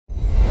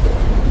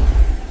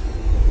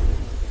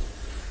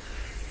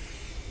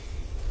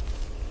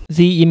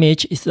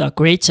Zimage is a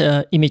great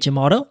image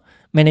model.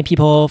 Many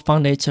people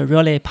found it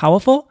really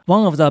powerful.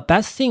 One of the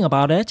best things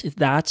about it is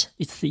that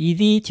it's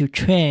easy to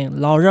train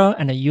LoRA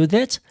and use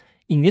it.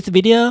 In this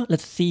video,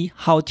 let's see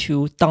how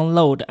to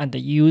download and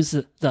use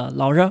the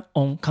LoRA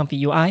on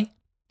ComfyUI.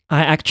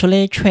 I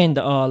actually trained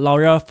a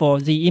LoRA for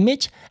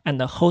Zimage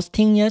and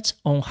hosting it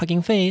on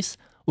Hugging Face.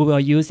 We will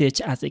use it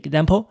as an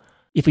example.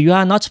 If you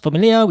are not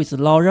familiar with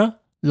LoRA,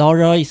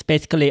 LoRA is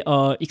basically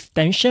an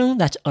extension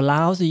that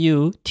allows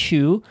you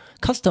to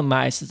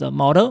customize the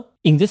model.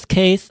 In this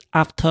case,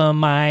 after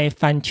my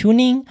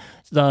fine-tuning,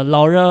 the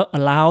LoRA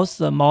allows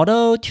the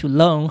model to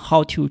learn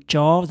how to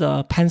draw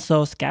the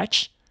pencil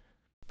sketch.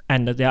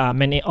 And there are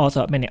many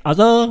other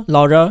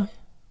LoRA.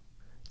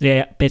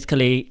 They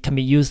basically can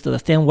be used the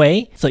same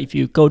way. So if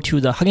you go to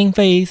the Hugging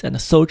Face and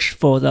search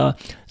for the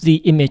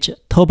Zimage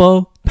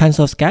Turbo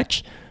Pencil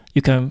Sketch,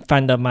 you can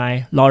find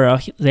my LoRA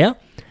there.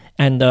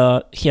 And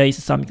here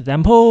is some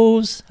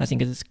examples. I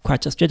think it's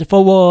quite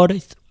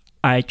straightforward.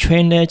 I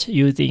trained it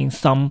using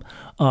some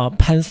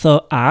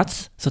pencil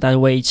arts, so that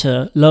way it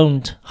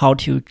learned how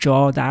to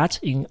draw that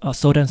in a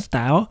certain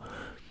style.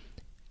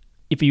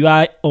 If you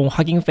are on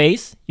Hugging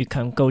Face, you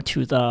can go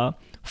to the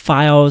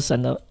files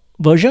and the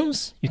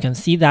versions. You can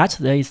see that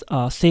there is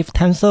a Save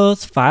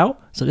Tensors file.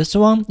 So this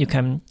one, you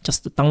can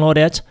just download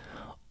it.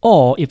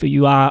 Or if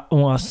you are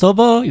on a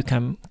server, you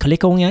can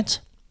click on it.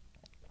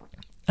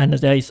 And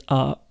there is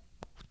a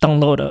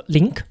download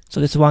link.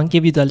 So this one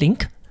give you the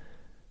link.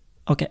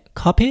 Okay,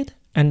 copy it.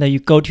 And you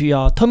go to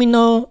your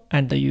terminal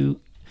and you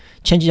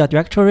change your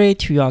directory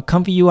to your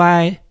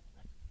ComfyUI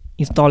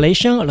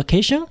installation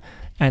location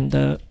and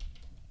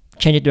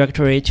change the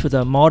directory to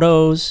the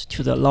models,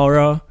 to the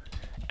LoRA,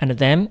 and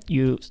then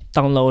you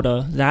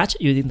download that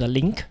using the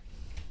link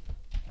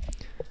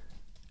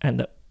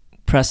and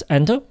press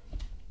enter.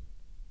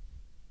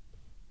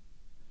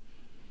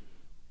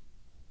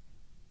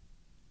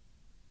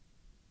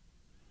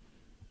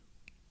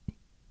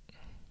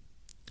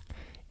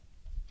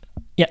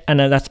 Yeah, and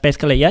that's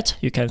basically it.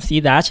 You can see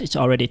that it's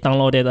already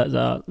downloaded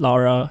the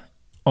LoRA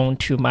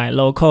onto my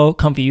local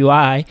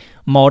ComfyUI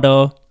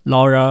model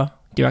LoRA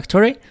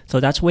directory. So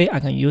that way I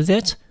can use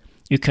it.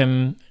 You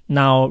can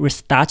now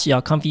restart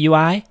your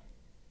ComfyUI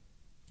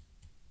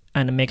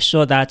and make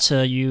sure that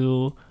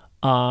you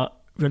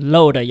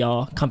reload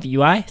your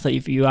ComfyUI. So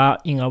if you are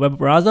in a web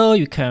browser,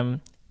 you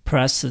can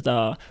press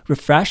the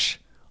refresh,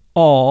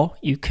 or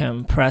you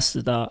can press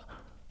the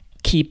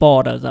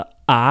keyboard, the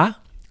R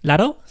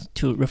letter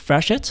to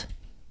refresh it.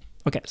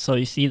 Okay, so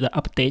you see the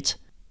update.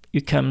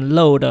 You can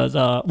load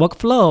the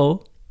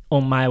workflow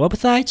on my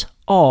website,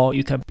 or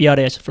you can build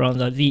it from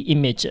the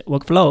Zimage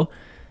workflow.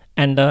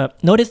 And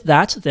notice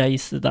that there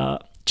is the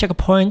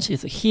checkpoint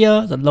is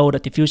here, the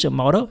load diffusion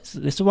model is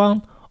this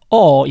one.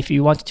 Or if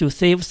you want to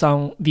save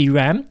some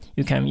VRAM,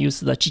 you can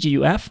use the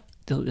GGUF,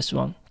 this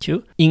one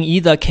too. In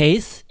either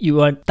case, you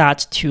want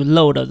that to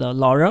load the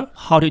LoRA.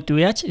 How to do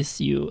it is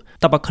you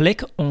double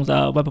click on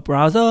the web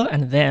browser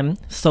and then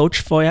search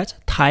for it,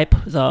 type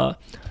the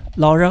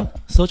LoRA,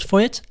 search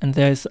for it, and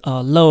there's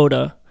a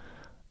load,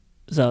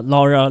 the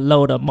LoRA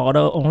load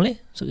model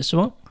only, so this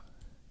one.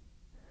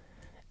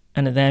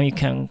 And then you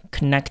can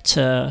connect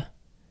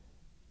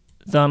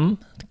them,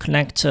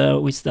 connect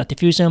with the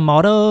diffusion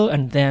model,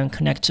 and then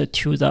connect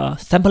to the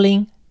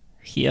sampling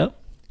here.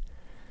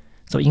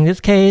 So in this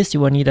case, you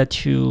will need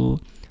to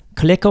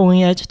click on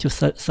it to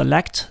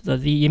select the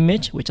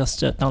Zimage we just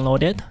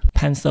downloaded,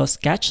 pencil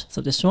sketch, so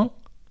this one.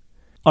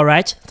 All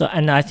right, so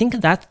and I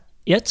think that's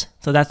it.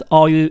 So that's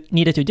all you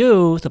needed to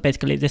do. So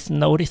basically this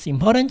node is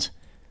important.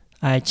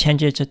 I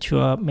change it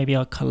to maybe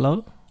a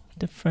color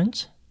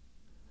different.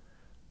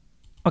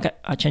 Okay,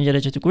 I changed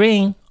it to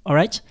green. All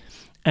right,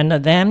 and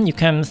then you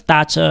can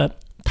start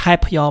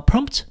type your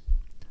prompt.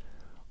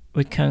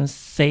 We can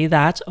say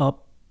that a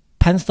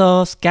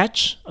pencil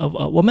sketch of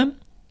a woman,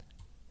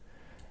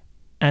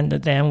 and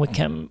then we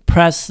can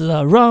press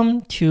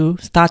run to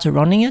start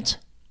running it.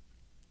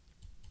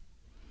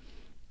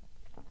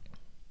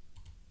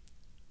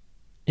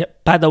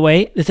 Yep. By the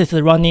way, this is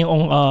running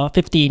on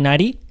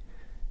 5090.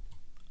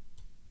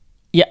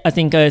 Yeah, I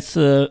think it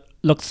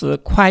looks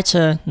quite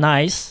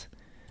nice.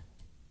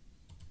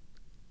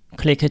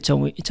 Click it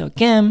on it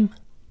again.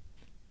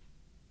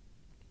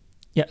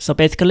 Yeah, so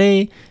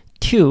basically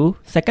 2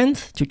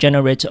 seconds to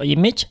generate an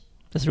image.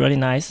 That's really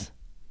nice.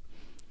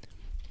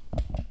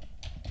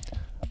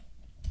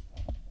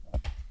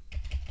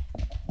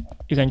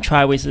 You can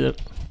try with a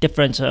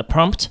different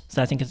prompt.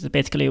 So I think it's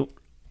basically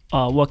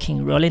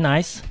working really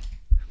nice.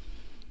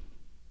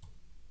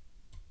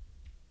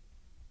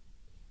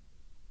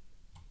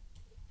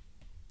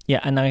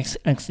 Yeah, and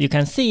as you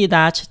can see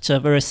that it's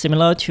very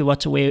similar to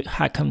what we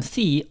can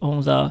see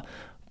on the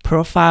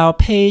profile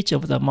page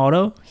of the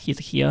model. He's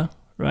here,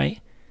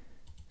 right?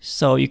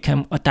 So you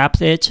can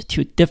adapt it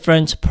to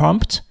different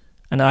prompt.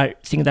 And I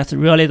think that's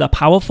really the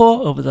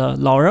powerful of the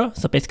LoRA.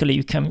 So basically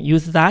you can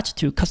use that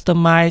to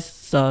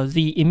customize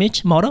the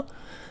image model.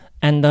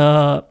 And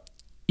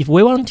if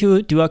we want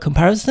to do a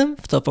comparison,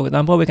 so for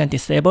example, we can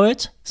disable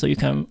it. So you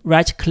can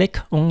right click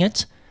on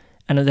it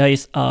and there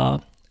is a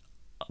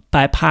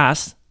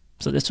bypass.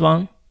 So this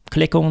one,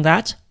 click on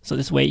that. So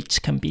this way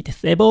it can be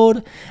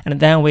disabled, and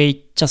then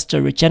we just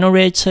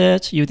regenerate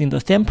it using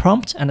the same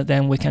prompt, and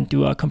then we can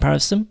do a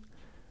comparison.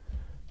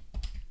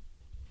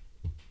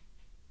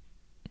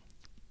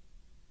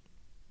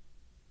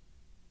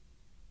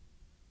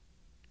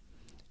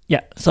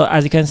 Yeah, so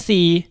as you can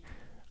see,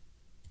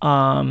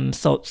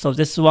 so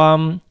this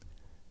one,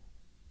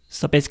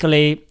 so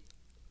basically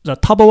the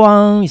top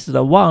one is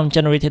the one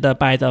generated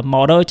by the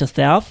model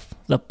itself.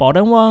 The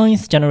bottom one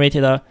is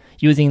generated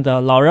using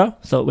the LoRA.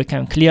 So we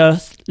can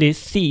clearly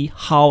see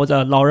how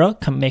the LoRA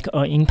can make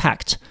an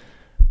impact.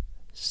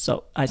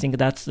 So I think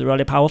that's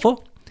really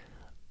powerful.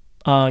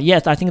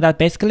 Yes, I think that's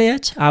basically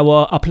it. I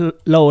will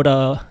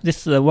upload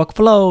this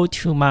workflow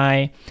to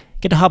my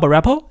GitHub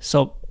repo.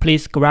 So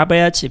please grab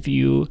it if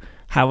you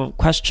have a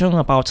question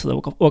about the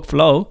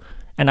workflow.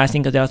 And I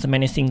think there's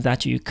many things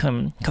that you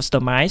can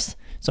customize.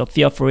 So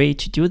feel free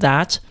to do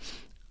that.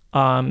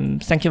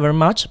 Thank you very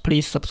much.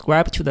 Please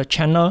subscribe to the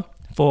channel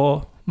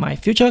for my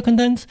future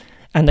content.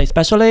 And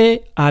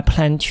especially, I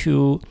plan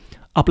to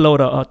upload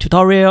a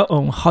tutorial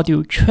on how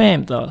to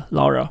train the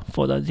LoRA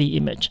for the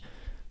Zimage.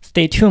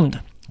 Stay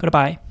tuned.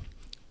 Goodbye.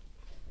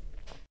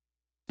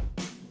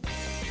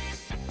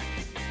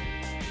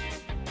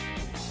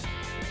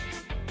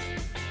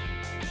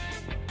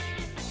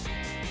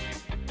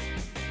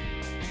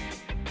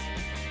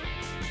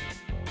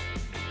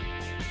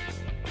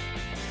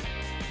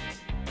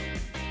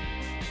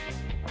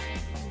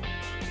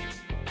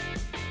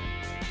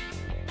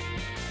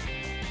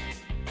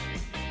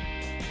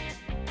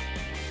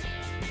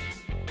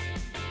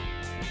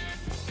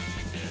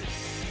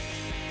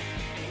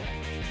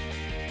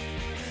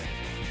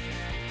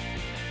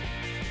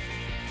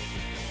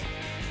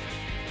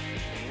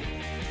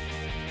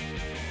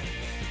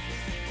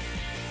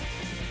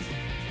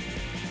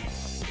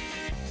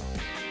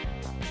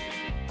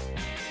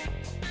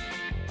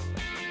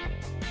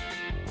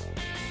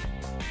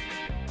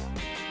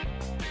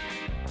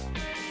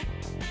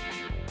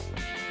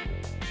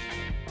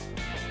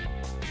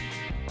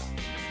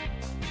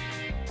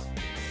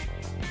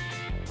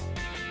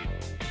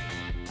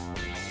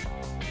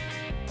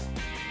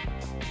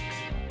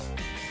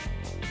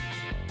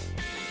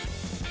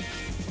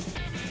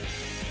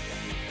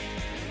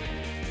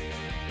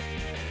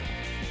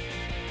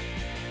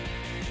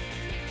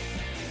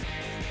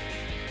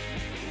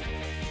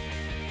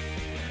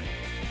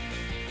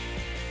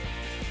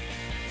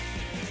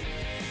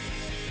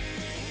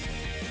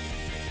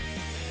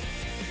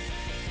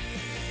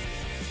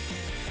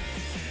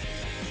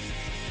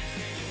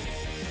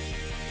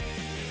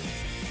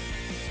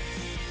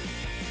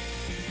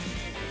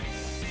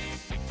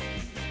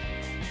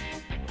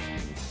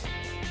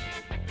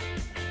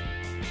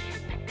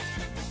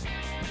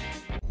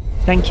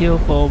 Thank you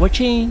for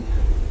watching.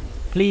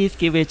 Please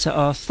give it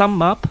a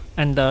thumb up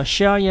and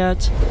share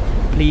it.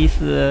 Please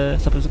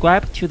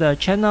subscribe to the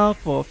channel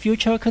for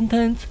future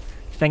content.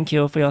 Thank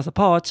you for your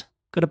support.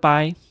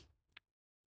 Goodbye.